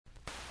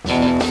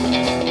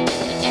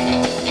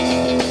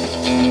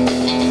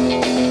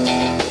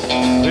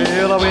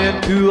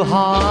to a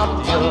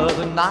hop the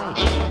other night.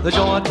 The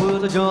joint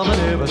was a jumping,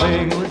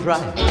 everything was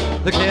right.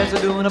 The cats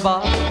are doing a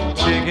bob,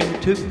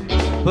 chicken too.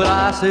 But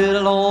I sit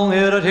along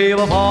at a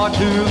table for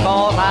two,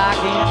 'cause I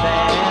can't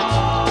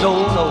dance. No,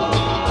 no,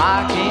 I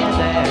can't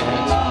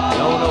dance.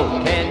 No, no,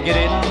 can't get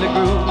in the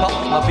groove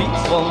 'cause my feet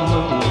won't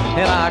move.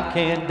 And I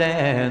can't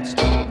dance.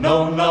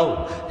 No,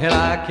 no, and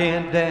I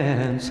can't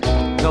dance.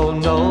 No,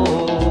 no.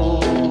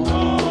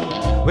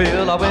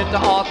 Well, I went to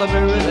Arthur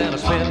Murray's and I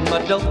spent my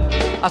dough.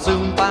 I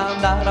soon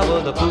found out I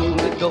was a fool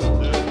to go.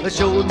 They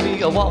showed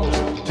me a waltz,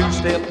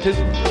 two-step two.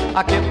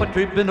 I kept a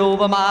tripping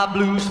over my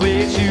blue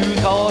suede shoes,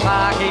 'cause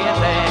I can't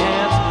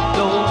dance.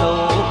 No, no,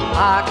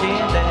 I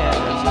can't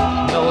dance.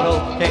 No, no,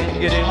 can't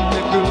get in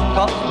the groove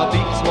 'cause my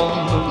feet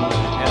won't move.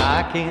 And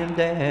I can't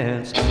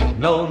dance.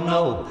 No,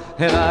 no,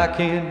 and I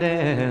can't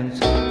dance.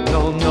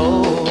 No, no.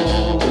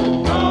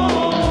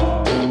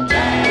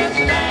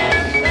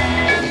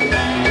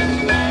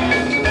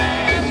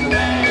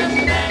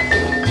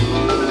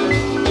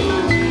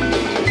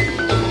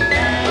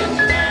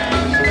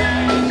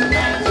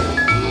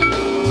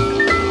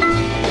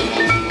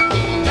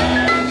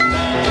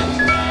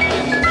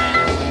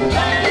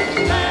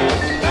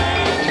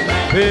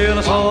 Well,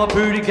 I saw a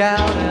pretty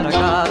gal and I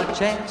got a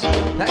chance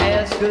to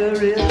ask her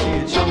if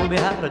she'd show me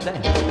how to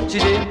dance. She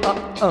said,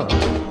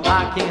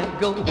 I can't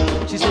go.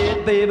 She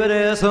said, baby,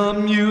 there's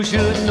something you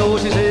should know.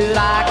 She said,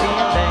 I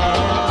can't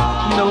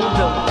dance. No,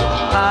 no,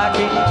 I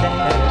can't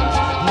dance.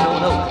 No,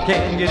 no,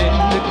 can't get in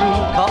the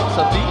groove 'cause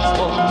her feet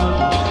won't move.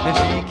 And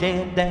she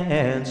can't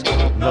dance.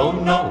 No,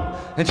 no,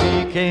 and she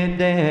can't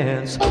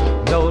dance.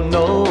 No,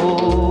 no.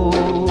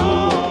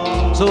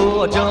 So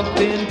I jumped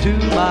into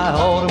my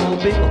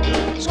automobile,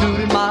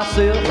 scooted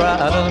myself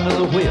right under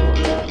the wheel.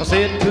 I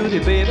said to the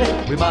baby,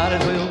 we might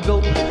as well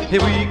go.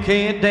 If we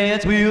can't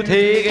dance, we'll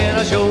take in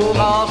a show,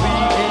 'cause we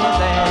can't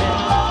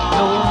dance.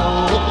 No, no,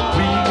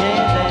 we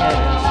can't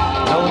dance.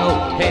 No, no,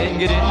 can't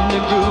get in the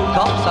groove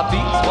 'cause our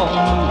feet won't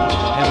move.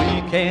 And we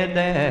can't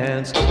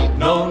dance.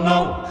 No, no,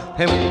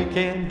 and we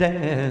can't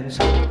dance.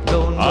 No,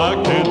 no. I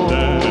can't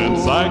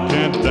dance, I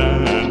can't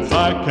dance,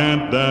 I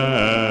can't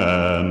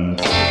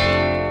dance.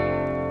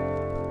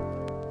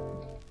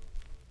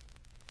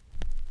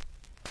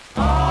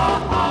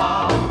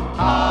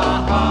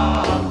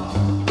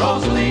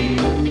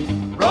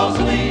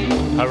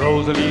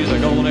 Rosalie's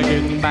gonna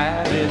get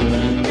married.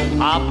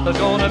 Papa's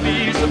gonna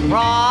be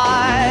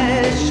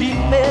surprised. She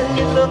fell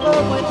in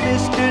love with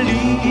Mr.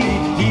 Lee.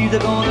 He's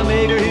gonna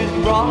make her his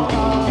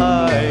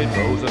bride.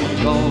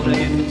 Rosalie's gonna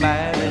get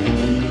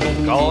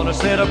married. Gonna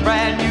set a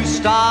brand new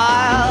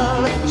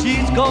style.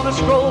 She's gonna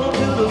stroll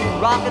to the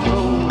rock and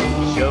roll,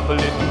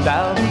 shuffling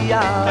down the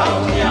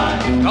aisle.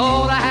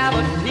 Gonna have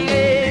a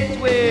teenage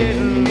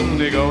wedding.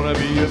 They're gonna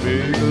be a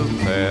big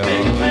affair.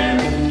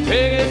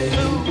 Peggy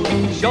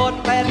Sue, short,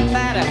 fat,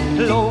 fatty,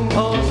 long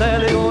tall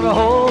Sally gonna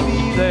hold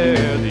me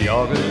there. The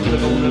organs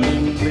are gonna be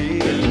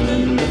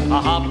playing a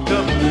hopped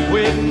up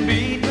wedding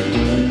beat,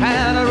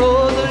 and the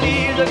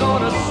Rosalies are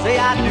gonna say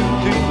I do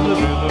to the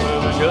rhythm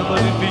of the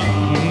shuffling beat.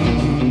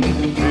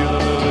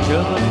 Rhythm of the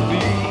shuffling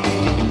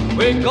beat.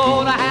 We're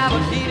gonna have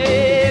a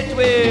teenage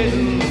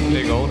wedding.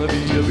 They're gonna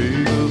be a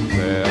big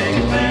affair.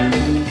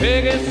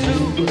 Peggy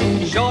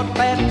Sue, short,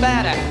 fat,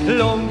 fatty,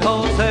 long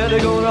tall Sally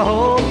gonna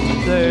hold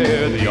me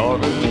there. The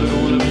organs are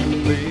gonna be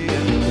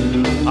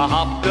playing a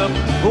hopped up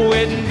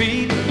wedding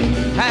beat,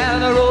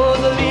 and the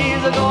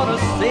Rosalies are gonna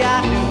say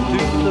I do to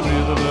the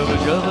rhythm of a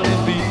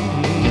shuffling beat.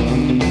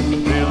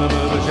 Rhythm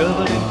of a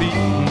shuffling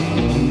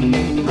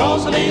beat.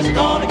 Rosalie's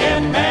gonna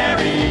get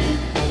married.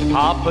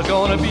 Papa's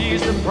gonna be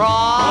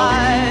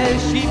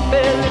surprised. She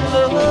fell in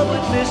love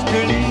with Mr.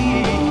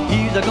 Lee.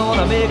 He's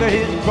gonna make her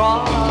his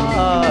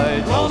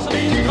bride.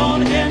 Rosalie's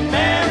gonna get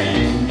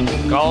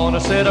married. Gonna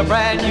set a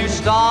brand new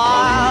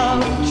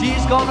style.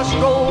 She's gonna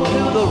stroll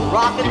to the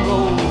rock and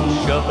roll,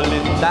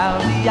 shuffling down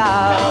the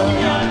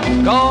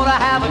aisle. Gonna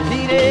have a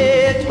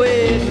teenage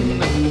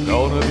wedding.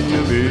 Gonna be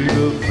a big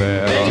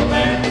affair.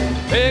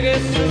 Peggy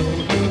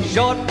Sue,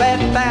 short, fat,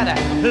 fatty,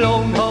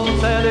 long tall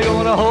Sally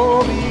gonna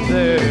hold me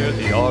there.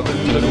 The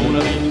organs are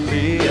gonna be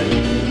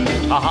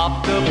playing a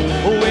hopped up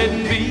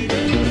wedding